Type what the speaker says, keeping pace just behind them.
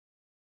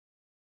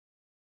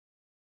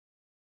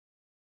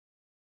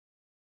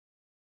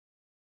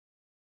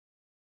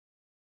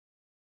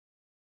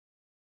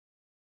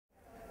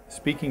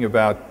Speaking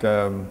about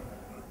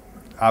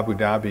Abu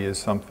Dhabi is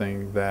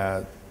something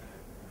that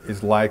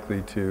is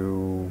likely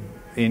to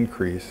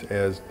increase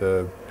as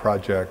the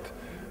project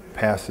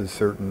passes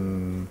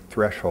certain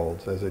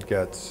thresholds, as it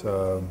gets,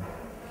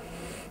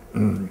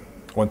 once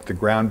the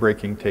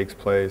groundbreaking takes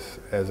place,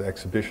 as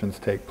exhibitions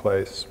take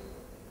place,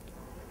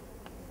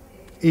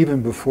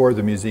 even before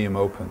the museum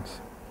opens.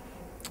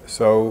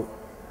 So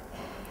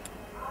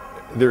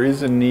there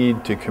is a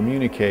need to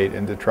communicate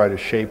and to try to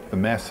shape the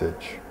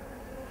message.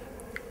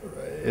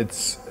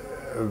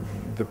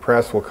 The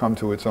press will come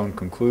to its own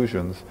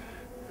conclusions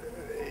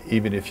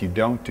even if you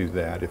don't do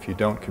that, if you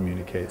don't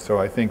communicate. So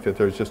I think that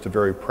there's just a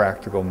very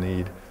practical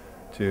need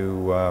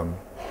to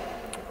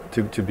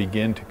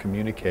begin to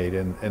communicate,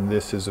 and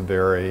this is a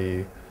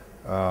very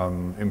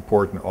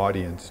important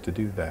audience to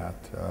do that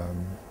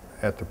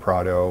at the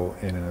Prado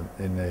in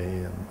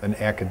an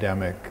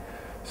academic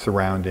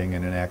surrounding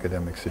and an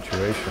academic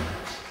situation.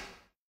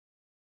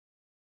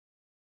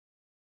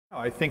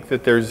 I think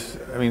that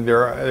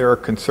there are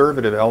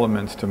conservative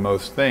elements to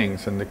most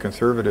things, and the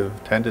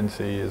conservative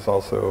tendency is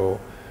also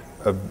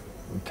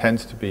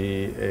tends to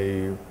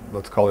be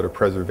let's call it a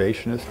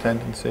preservationist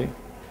tendency.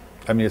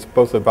 I mean, it's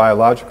both a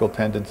biological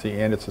tendency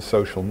and it's a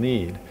social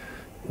need.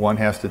 One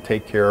has to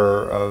take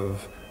care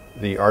of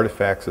the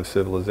artifacts of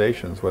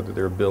civilizations, whether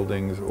they're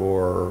buildings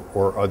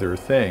or other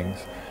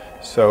things.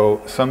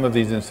 So some of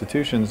these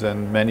institutions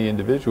and many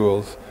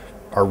individuals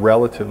are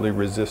relatively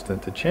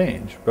resistant to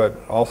change, but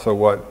also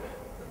what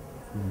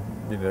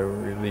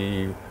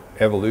the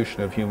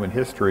evolution of human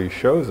history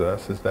shows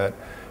us is that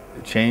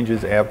change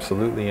is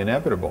absolutely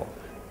inevitable,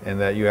 and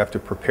that you have to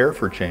prepare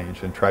for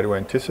change and try to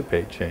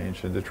anticipate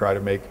change and to try to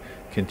make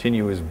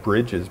continuous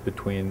bridges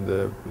between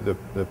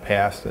the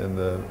past and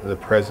the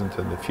present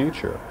and the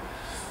future.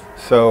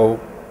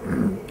 So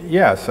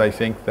yes, I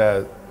think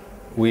that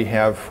we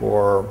have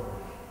for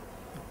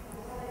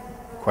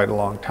quite a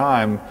long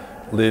time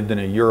lived in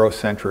a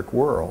Eurocentric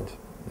world,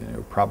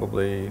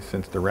 probably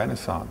since the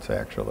Renaissance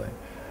actually,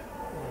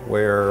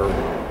 where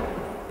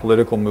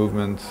political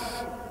movements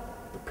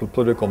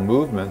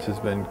has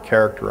been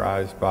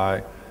characterized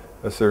by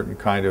a certain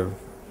kind of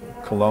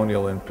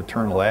colonial and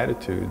paternal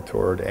attitude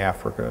toward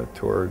Africa,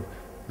 toward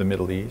the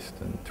Middle East,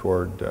 and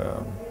toward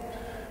the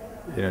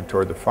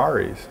Far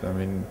East. I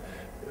mean,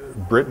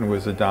 Britain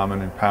was the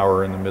dominant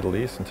power in the Middle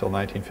East until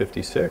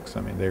 1956.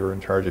 I mean, they were in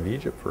charge of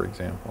Egypt, for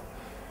example,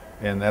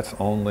 and that's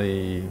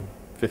only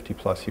 50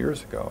 plus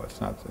years ago.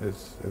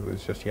 It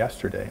was just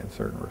yesterday in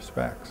certain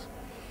respects.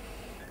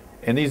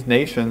 And these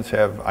nations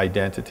have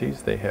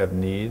identities, they have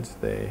needs,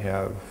 they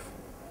have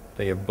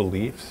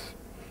beliefs,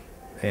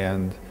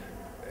 and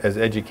as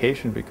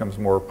education becomes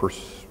more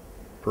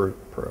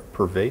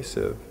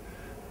pervasive,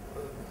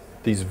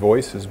 these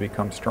voices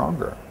become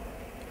stronger,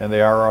 and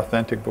they are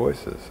authentic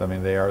voices. I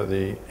mean, they are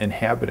the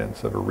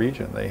inhabitants of a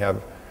region. They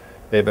have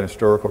an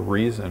historical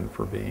reason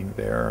for being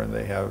there, and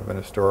they have an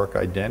historic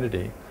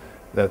identity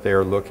that they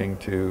are looking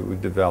to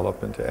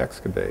develop and to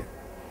excavate.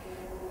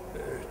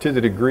 To the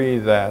degree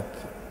that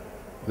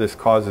this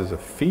causes a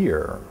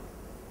fear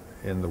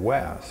in the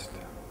West,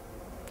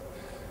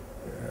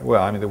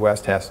 well, I mean, the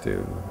West has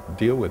to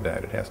deal with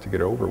that. It has to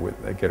get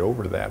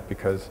over that,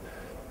 because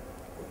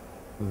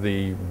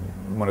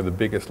one of the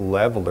biggest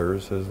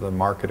levelers is the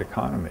market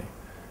economy.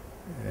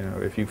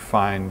 If you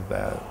find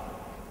that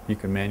you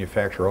can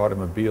manufacture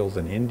automobiles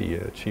in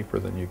India cheaper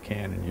than you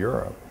can in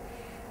Europe,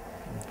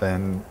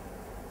 then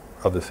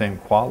of the same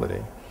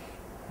quality,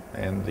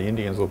 and the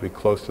Indians will be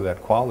close to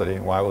that quality.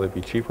 And why will it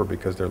be cheaper?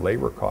 Because their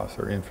labor costs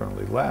are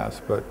infinitely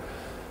less, but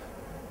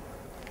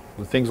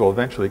the things will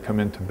eventually come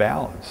into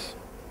balance.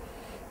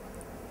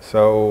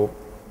 So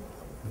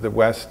the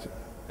West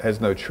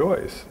has no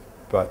choice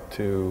but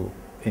to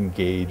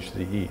engage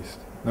the East,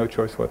 no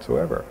choice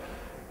whatsoever.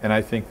 And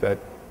I think that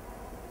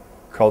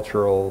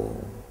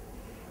cultural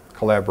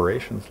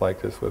collaborations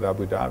like this with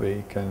Abu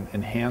Dhabi can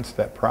enhance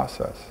that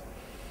process,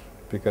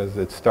 because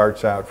it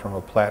starts out from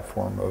a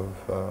platform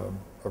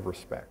of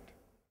respect.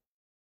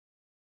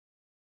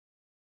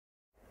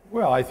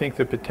 Well, I think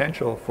the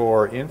potential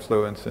for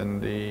influence in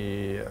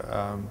the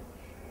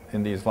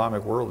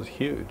Islamic world is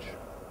huge,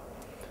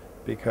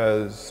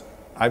 because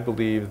I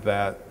believe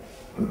that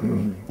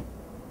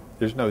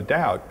there's no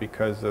doubt,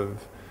 because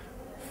of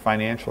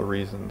financial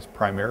reasons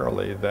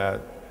primarily,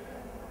 that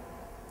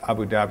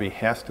Abu Dhabi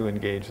has to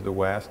engage the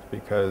West,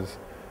 because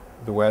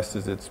the West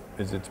is its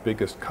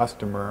biggest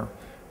customer,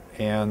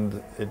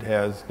 and it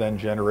then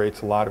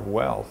generates a lot of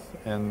wealth,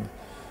 and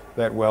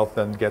that wealth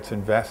then gets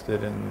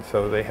invested, and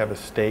so they have a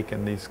stake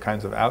in these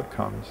kinds of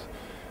outcomes,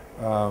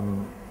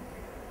 or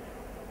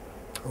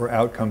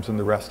outcomes in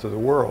the rest of the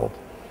world.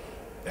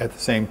 At the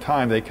same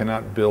time, they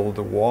cannot build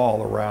a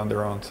wall around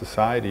their own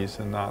societies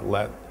and not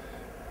let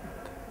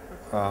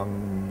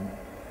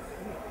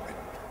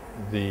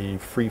the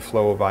free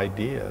flow of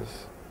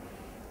ideas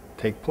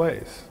take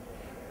place.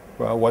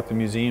 Well, what the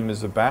museum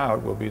is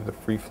about will be the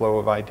free flow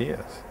of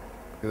ideas,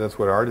 because that's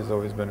what art has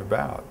always been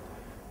about.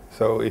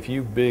 So if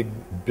you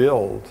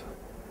build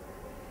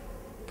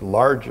the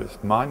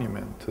largest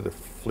monument to the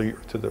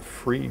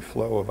free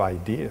flow of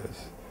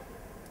ideas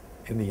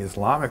in the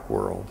Islamic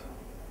world,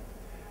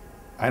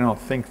 I don't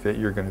think that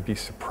you're going to be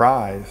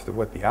surprised at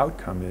what the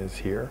outcome is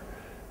here,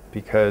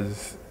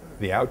 because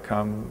the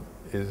outcome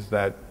is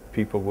that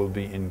people will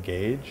be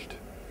engaged.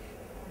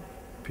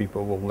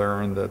 People will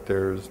learn that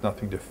there's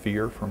nothing to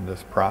fear from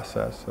this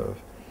process of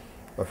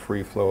a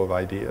free flow of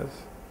ideas,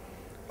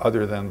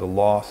 other than the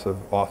loss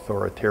of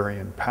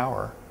authoritarian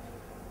power.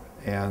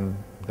 And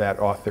that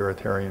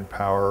authoritarian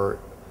power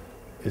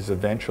is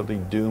eventually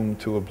doomed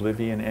to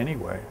oblivion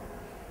anyway.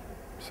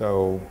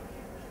 So,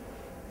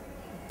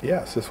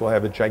 yes, this will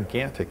have a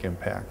gigantic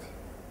impact.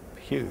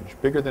 Huge,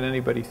 bigger than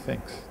anybody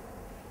thinks,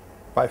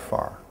 by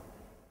far.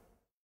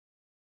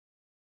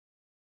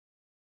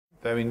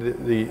 I mean,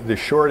 the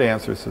short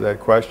answers to that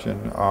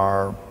question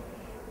are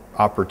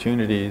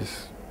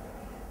opportunities,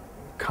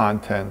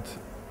 content,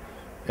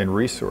 and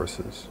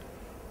resources.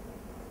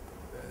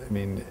 I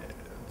mean,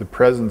 the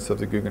presence of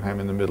the Guggenheim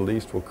in the Middle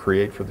East will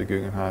create for the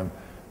Guggenheim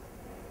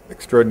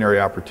extraordinary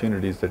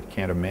opportunities that it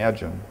can't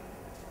imagine.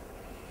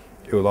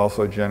 It will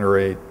also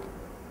generate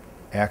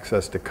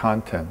access to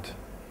content,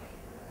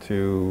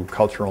 to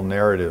cultural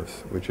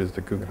narratives, which is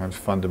the Guggenheim's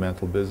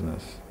fundamental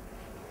business.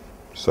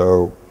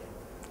 So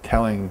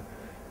telling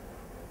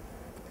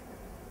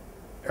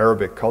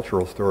Arabic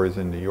cultural stories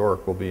in New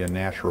York will be a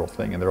natural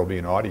thing, and there will be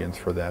an audience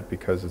for that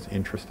because it's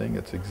interesting,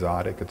 it's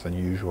exotic, it's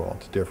unusual,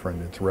 it's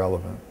different, it's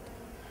relevant.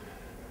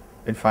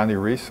 And finally,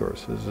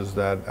 resources is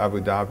that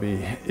Abu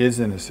Dhabi is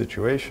in a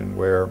situation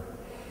where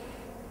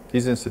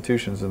these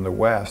institutions in the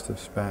West have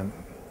spent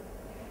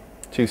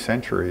 2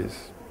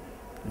 centuries,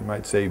 you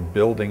might say,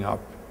 building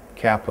up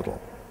capital,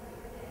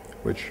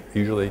 which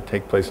usually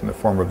take place in the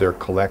form of their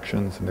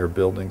collections and their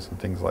buildings and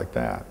things like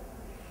that.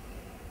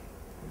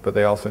 But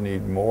they also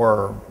need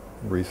more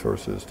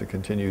resources to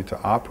continue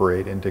to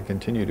operate and to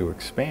continue to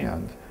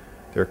expand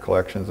their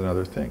collections and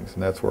other things.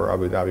 And that's where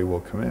Abu Dhabi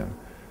will come in.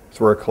 It's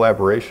where a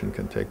collaboration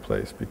can take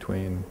place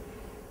between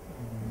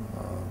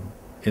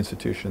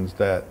institutions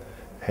that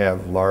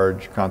have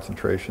large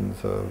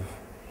concentrations of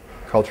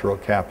cultural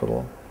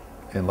capital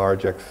and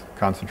large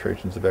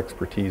concentrations of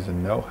expertise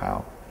and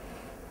know-how.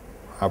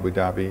 Abu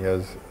Dhabi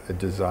has a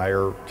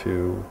desire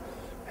to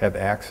have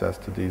access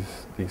to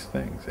these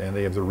things, and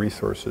they have the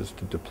resources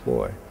to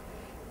deploy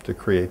to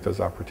create those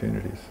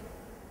opportunities.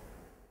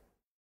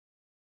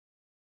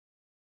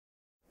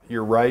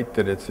 You're right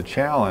that it's a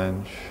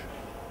challenge,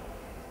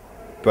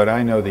 but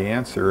I know the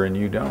answer and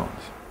you don't.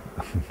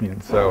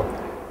 And so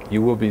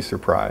you will be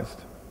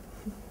surprised.